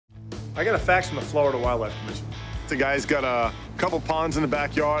I got a fax from the Florida Wildlife Commission. The guy's got a couple ponds in the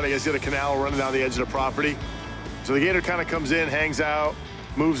backyard. I guess he's got a canal running down the edge of the property. So the gator kind of comes in, hangs out,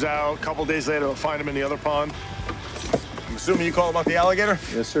 moves out. A couple days later, we'll find him in the other pond. I'm assuming you called about the alligator?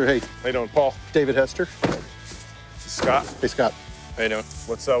 Yes, sir. Hey. How you doing, Paul? David Hester. Scott. Hey, Scott. How you doing?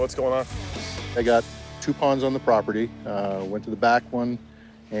 What's going on? I got 2 ponds on the property. Went to the back one,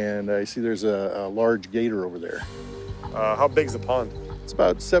 and I see there's a large gator over there. How big's the pond? It's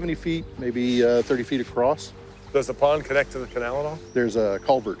about 70 feet, maybe 30 feet across. Does the pond connect to the canal at all? There's a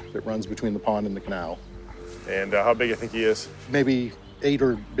culvert that runs between the pond and the canal. And how big do you think he is? Maybe 8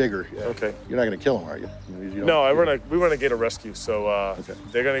 or bigger. Yeah. Okay. You're not going to kill him, are you? No, we run a gator rescue, so okay.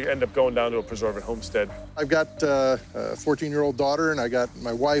 They're going to end up going down to a preserve at Homestead. I've got a 14-year-old daughter, and I got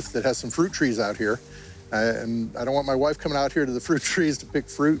my wife that has some fruit trees out here. And I don't want my wife coming out here to the fruit trees to pick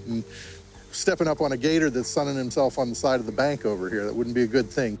fruit and stepping up on a gator that's sunning himself on the side of the bank over here. That wouldn't be a good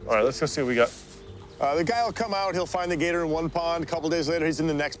thing. All right, let's go see what we got. The guy will come out, he'll find the gator in one pond. A couple days later, he's in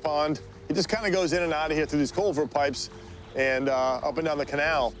the next pond. He just kind of goes in and out of here through these culvert pipes and up and down the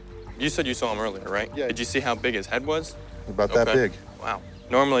canal. You said you saw him earlier, right? Yeah. Did you see how big his head was? About that big. Wow.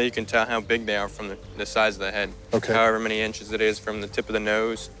 Normally, you can tell how big they are from the size of the head. Okay. However many inches it is from the tip of the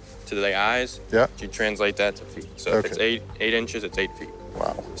nose to the eyes. Yeah. You translate that to feet. So if it's 8 inches, it's 8 feet.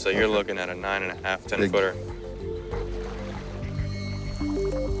 Wow. So you're looking at a 9.5, 10-footer.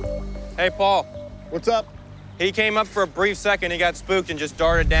 Hey, Paul. What's up? He came up for a brief second. He got spooked and just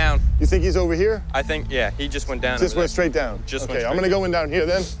darted down. You think he's over here? I think, yeah, he just went down. Just went straight down? Just okay, went straight I'm going to go in down here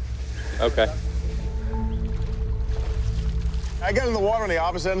then. Okay. I got in the water on the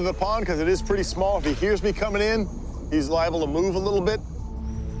opposite end of the pond because it is pretty small. If he hears me coming in, he's liable to move a little bit.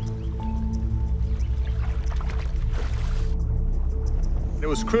 It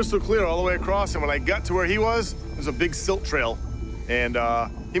was crystal clear all the way across, and when I got to where he was, there was a big silt trail. And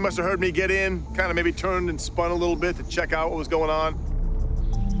he must have heard me get in, kind of maybe turned and spun a little bit to check out what was going on.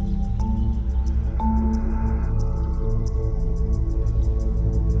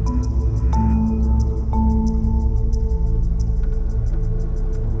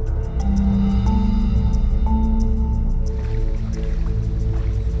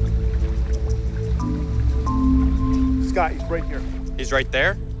 Scott, he's right here. He's right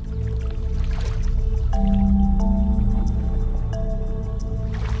there?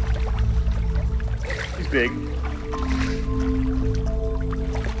 He's big.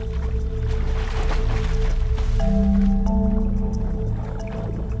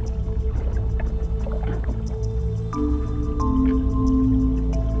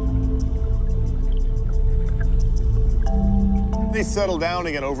 They settled down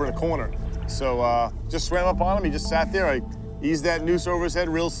again over in the corner. So just swam up on him. He just sat there. I eased that noose over his head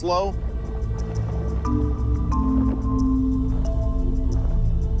real slow.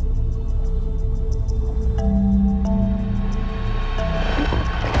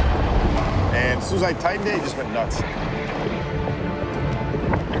 And as soon as I tightened it, he just went nuts.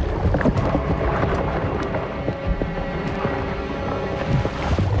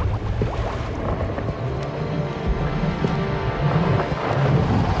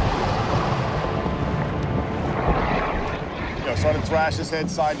 Started to thrash his head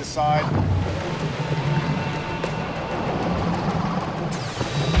side to side.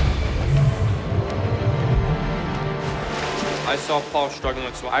 I saw Paul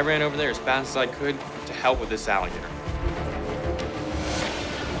struggling, so I ran over there as fast as I could to help with this alligator.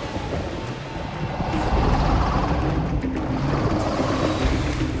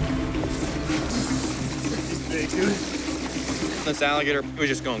 Big, dude. This alligator was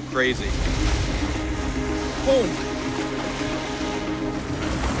just going crazy. Boom!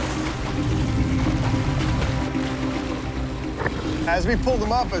 As we pulled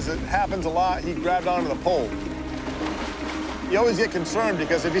him up, as it happens a lot, he grabbed onto the pole. You always get concerned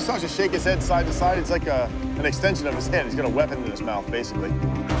because if he starts to shake his head side to side, it's like an extension of his head. He's got a weapon in his mouth, basically.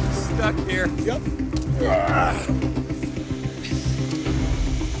 Stuck here. Yep.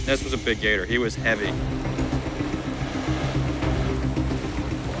 This was a big gator. He was heavy.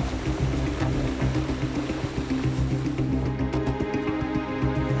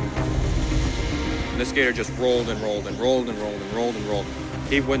 This gator just rolled and rolled and rolled and rolled and rolled and rolled.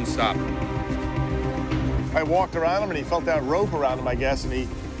 He wouldn't stop. I walked around him and he felt that rope around him, I guess, and I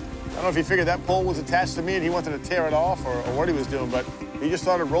don't know if he figured that pole was attached to me and he wanted to tear it off or what he was doing, but he just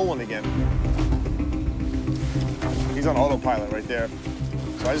started rolling again. He's on autopilot right there.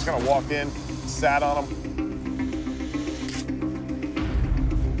 So I just kind of walked in, sat on him.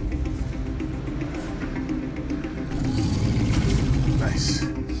 Nice.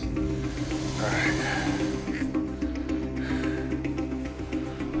 All right.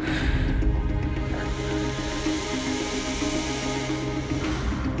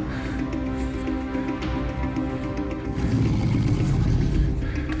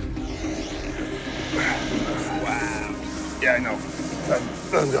 Let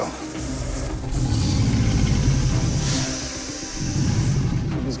him go.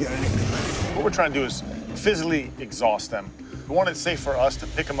 He's getting anything. What we're trying to do is physically exhaust them. We want it safe for us to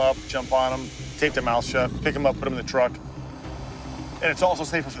pick them up, jump on them, tape their mouth shut, pick them up, put them in the truck. And it's also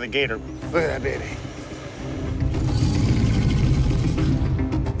safer for the gator. Look at that baby.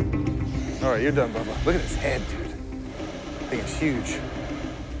 All right, you're done, Bubba. Look at his head, dude. I think it's huge.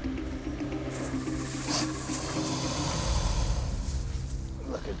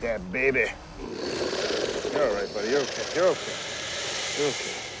 Look at that baby. You're all right, buddy. You're okay. You're okay. You're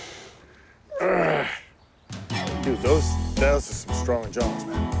okay. Dude, those are some strong jaws,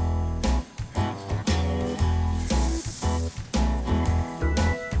 man.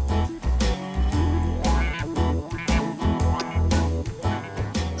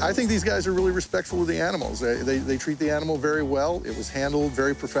 I think these guys are really respectful of the animals. They treat the animal very well. It was handled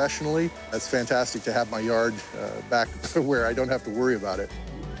very professionally. It's fantastic to have my yard back where I don't have to worry about it.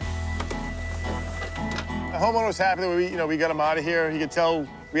 The homeowner was happy that we got him out of here. He could tell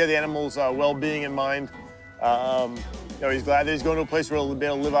we had the animals' well-being in mind. He's glad that he's going to a place where he'll be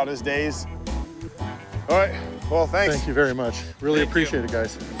able to live out his days. All right, well, thanks. Thank you very much. Really appreciate it,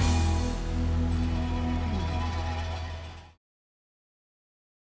 guys.